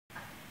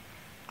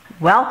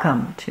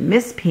Welcome to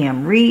Miss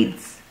PM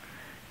Reads.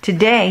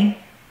 Today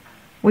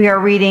we are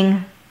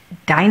reading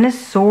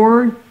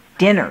Dinosaur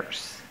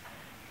Dinners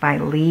by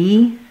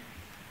Lee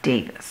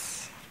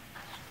Davis.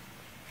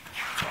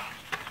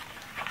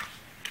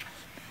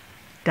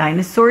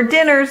 Dinosaur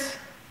Dinners,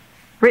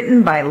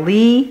 written by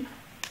Lee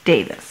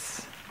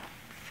Davis.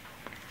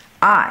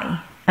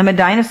 I am a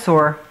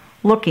dinosaur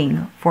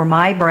looking for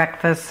my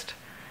breakfast.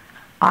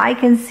 I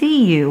can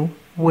see you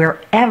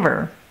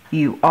wherever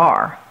you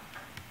are.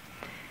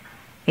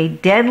 A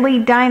deadly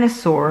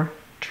dinosaur,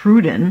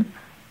 Trudon,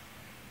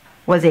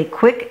 was a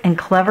quick and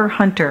clever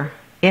hunter.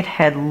 It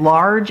had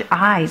large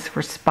eyes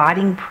for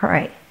spotting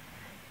prey,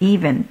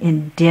 even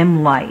in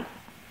dim light.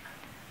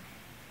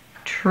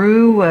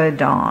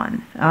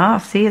 Troodon.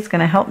 See, it's going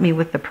to help me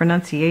with the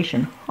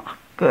pronunciation.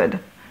 Good.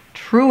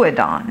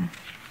 Troodon.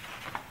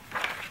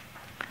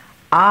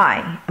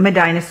 I am a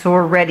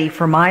dinosaur ready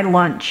for my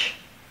lunch.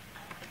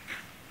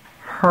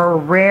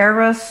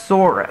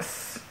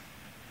 Herrerasaurus.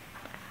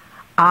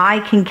 I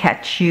can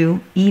catch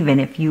you even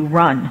if you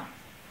run.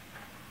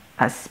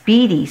 A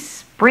speedy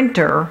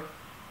sprinter,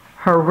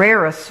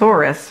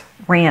 Herrerasaurus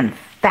ran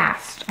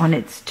fast on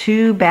its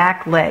two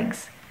back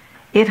legs.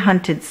 It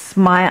hunted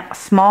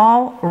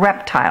small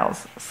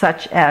reptiles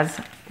such as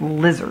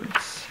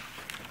lizards.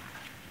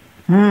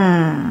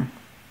 I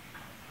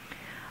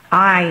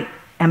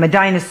am a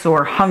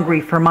dinosaur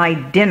hungry for my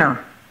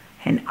dinner,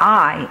 and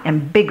I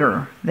am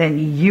bigger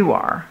than you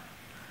are.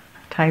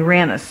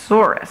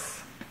 Tyrannosaurus.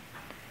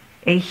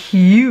 A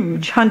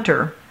huge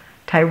hunter,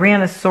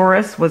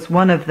 Tyrannosaurus was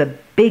one of the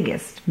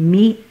biggest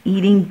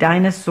meat-eating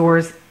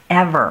dinosaurs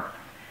ever.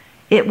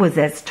 It was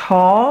as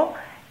tall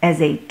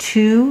as a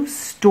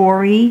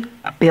 2-story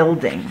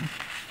building.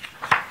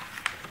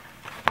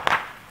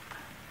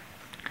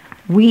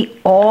 We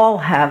all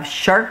have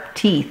sharp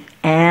teeth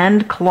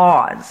and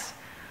claws.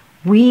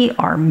 We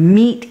are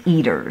meat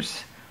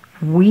eaters.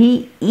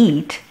 We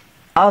eat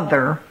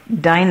other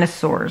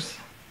dinosaurs.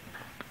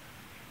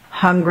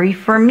 Hungry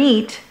for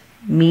meat,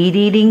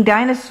 meat-eating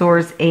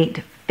dinosaurs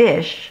ate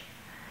fish,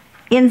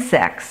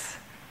 insects,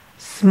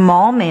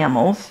 small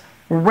mammals,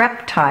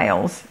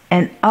 reptiles,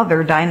 and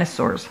other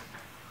dinosaurs.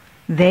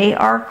 They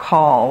are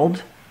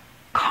called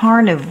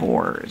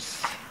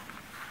carnivores.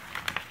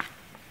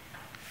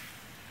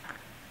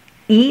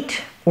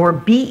 Eat or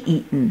be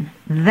eaten?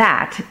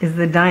 That is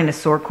the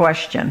dinosaur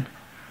question.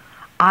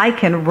 I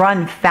can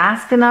run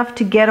fast enough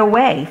to get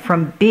away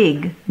from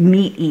big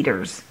meat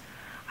eaters.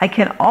 I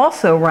can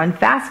also run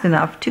fast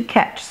enough to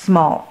catch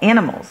small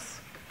animals.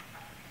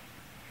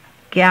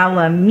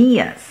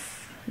 Gallimimus.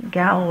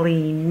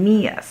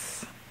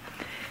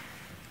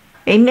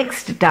 A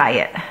mixed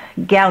diet.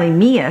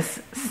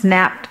 Gallimimus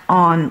snapped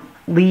on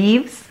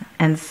leaves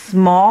and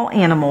small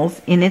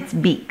animals in its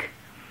beak.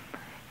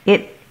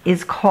 It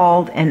is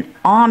called an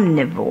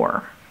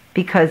omnivore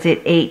because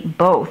it ate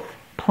both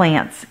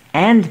plants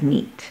and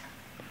meat.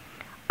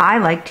 I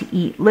like to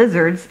eat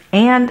lizards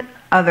and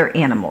other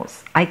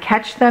animals. I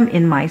catch them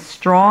in my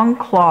strong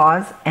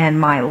claws and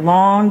my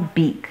long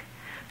beak,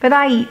 but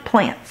I eat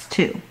plants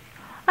too.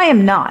 I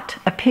am not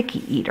a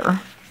picky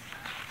eater.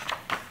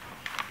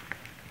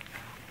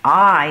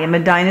 I am a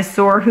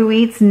dinosaur who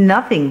eats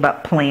nothing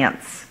but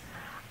plants.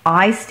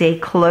 I stay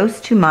close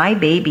to my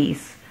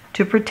babies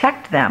to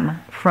protect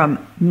them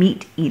from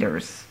meat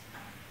eaters.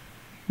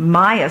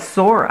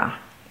 Maiasaura.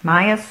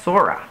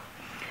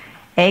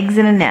 Eggs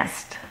in a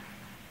nest.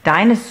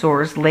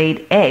 Dinosaurs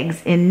laid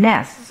eggs in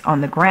nests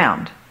on the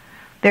ground.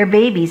 Their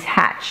babies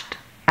hatched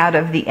out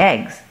of the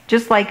eggs,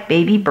 just like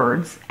baby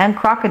birds and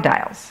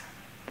crocodiles.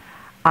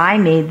 I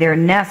made their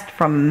nest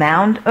from a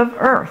mound of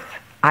earth.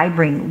 I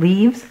bring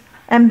leaves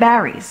and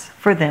berries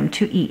for them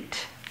to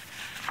eat.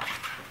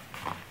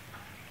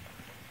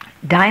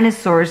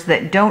 Dinosaurs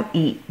that don't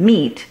eat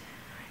meat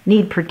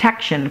need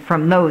protection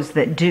from those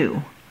that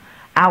do.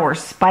 Our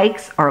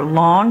spikes are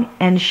long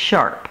and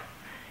sharp.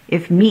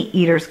 If meat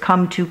eaters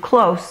come too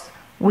close,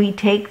 we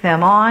take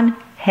them on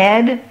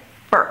head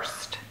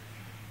first.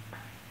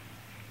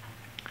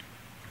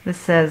 This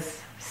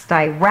says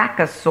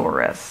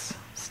Styracosaurus.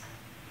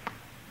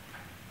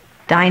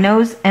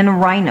 Dinos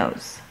and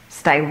rhinos.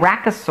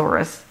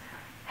 Styracosaurus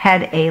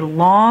had a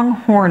long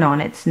horn on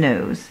its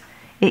nose.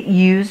 It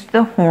used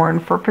the horn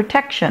for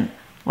protection,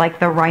 like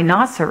the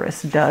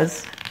rhinoceros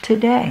does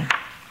today.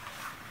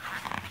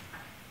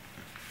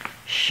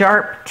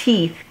 Sharp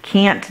teeth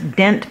can't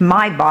dent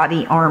my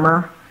body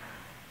armor.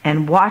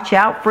 And watch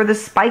out for the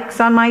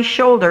spikes on my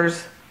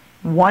shoulders.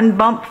 One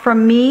bump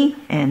from me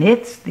and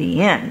it's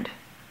the end.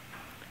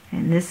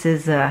 And this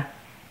is a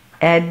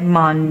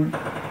Edmontonia.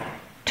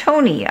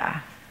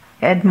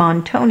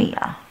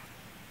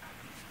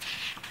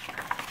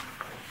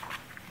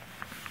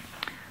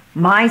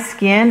 My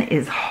skin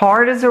is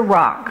hard as a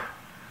rock.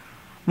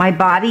 My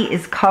body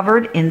is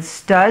covered in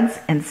studs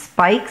and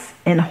spikes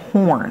and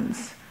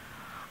horns.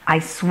 I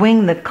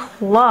swing the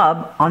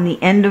club on the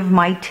end of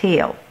my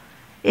tail.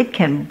 It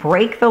can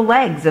break the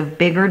legs of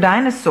bigger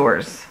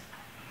dinosaurs.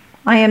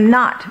 I am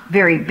not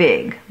very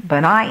big,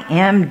 but I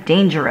am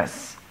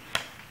dangerous.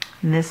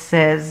 And this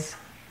says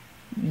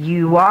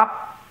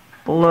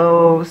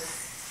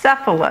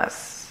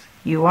Euoplocephalus.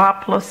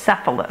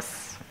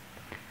 Euoplocephalus.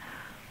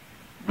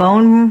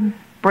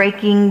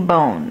 Bone-breaking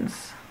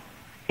bones.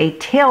 A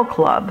tail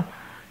club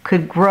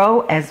could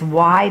grow as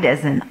wide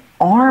as an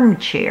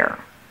armchair.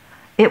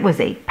 It was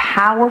a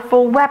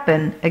powerful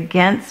weapon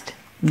against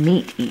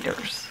meat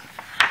eaters.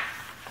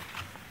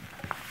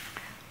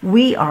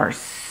 We are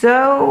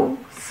so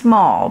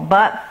small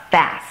but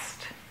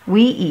fast.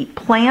 We eat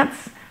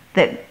plants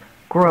that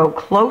grow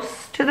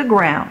close to the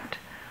ground.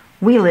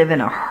 We live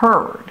in a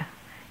herd.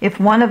 If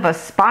one of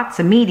us spots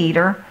a meat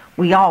eater,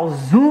 we all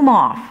zoom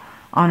off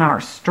on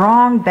our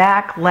strong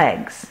back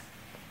legs.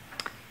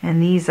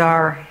 And these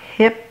are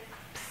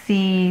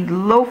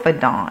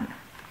Hypsilophodon.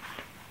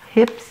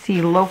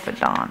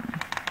 Hypsilophodon.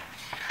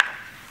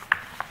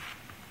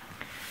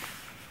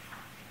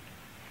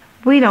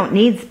 We don't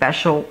need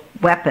special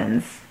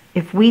weapons.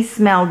 If we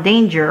smell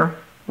danger,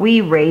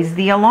 we raise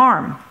the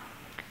alarm.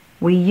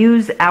 We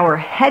use our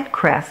head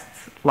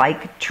crests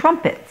like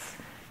trumpets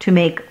to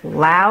make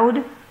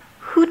loud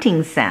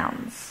hooting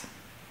sounds.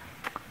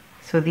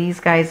 So these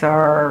guys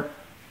are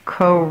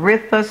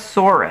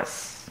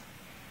Corythosaurus.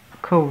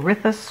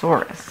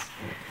 Corythosaurus.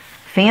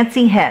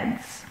 Fancy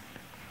heads.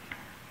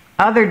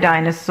 Other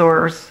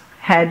dinosaurs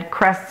had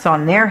crests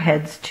on their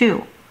heads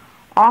too.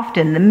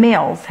 Often the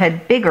males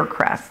had bigger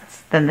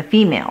crests than the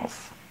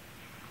females.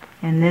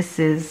 And this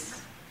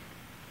is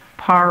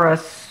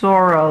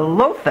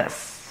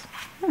Parasaurolophus.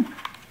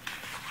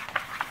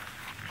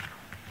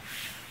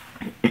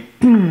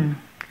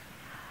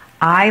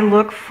 I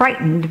look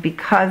frightened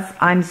because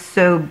I'm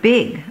so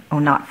big. Oh,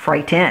 not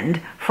frightened.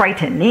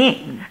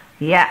 Frightening.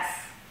 Yes,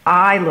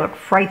 I look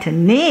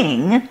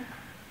frightening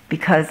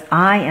because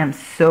I am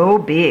so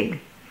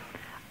big.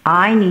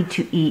 I need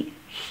to eat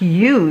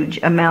huge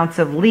amounts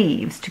of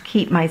leaves to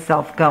keep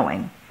myself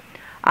going.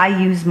 I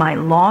use my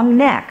long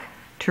neck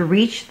to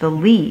reach the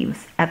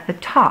leaves at the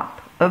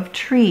top of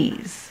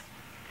trees.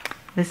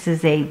 This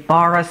is a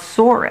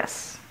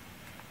Barosaurus.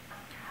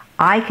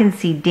 I can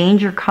see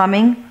danger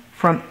coming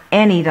from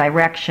any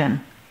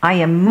direction. I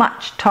am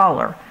much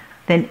taller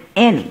than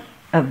any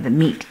of the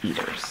meat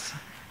eaters.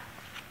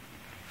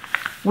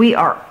 We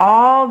are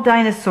all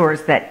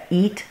dinosaurs that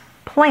eat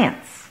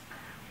plants.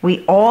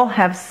 We all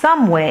have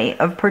some way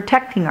of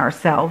protecting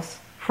ourselves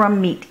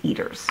from meat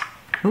eaters.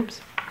 Oops.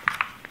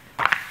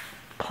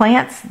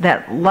 Plants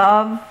that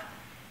love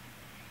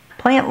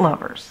plant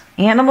lovers.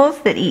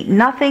 Animals that eat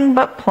nothing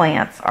but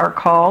plants are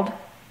called,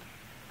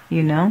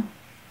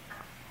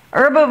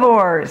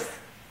 herbivores.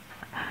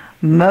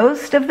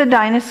 Most of the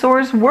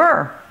dinosaurs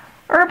were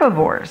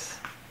herbivores.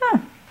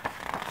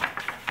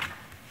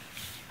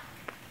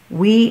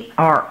 We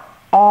are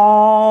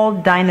all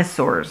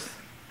dinosaurs.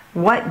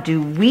 What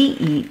do we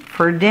eat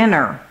for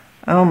dinner?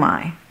 Oh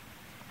my.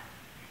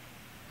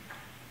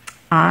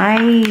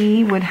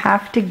 I would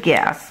have to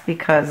guess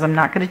because I'm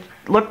not going to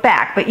look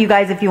back. But you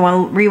guys, if you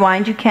want to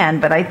rewind, you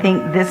can. But I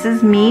think this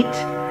is meat.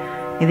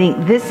 I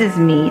think this is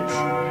meat.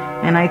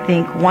 And I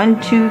think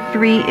 1, 2,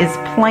 3 is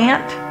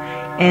plant.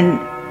 And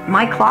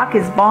my clock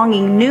is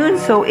bonging noon,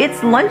 so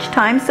it's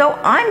lunchtime, so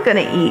I'm going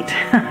to eat.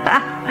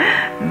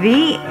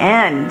 The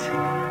end.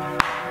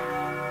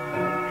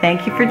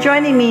 Thank you for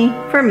joining me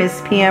for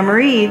Miss PM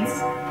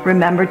Reads.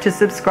 Remember to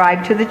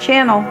subscribe to the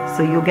channel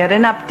so you'll get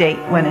an update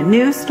when a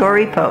new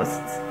story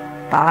posts.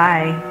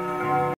 Bye.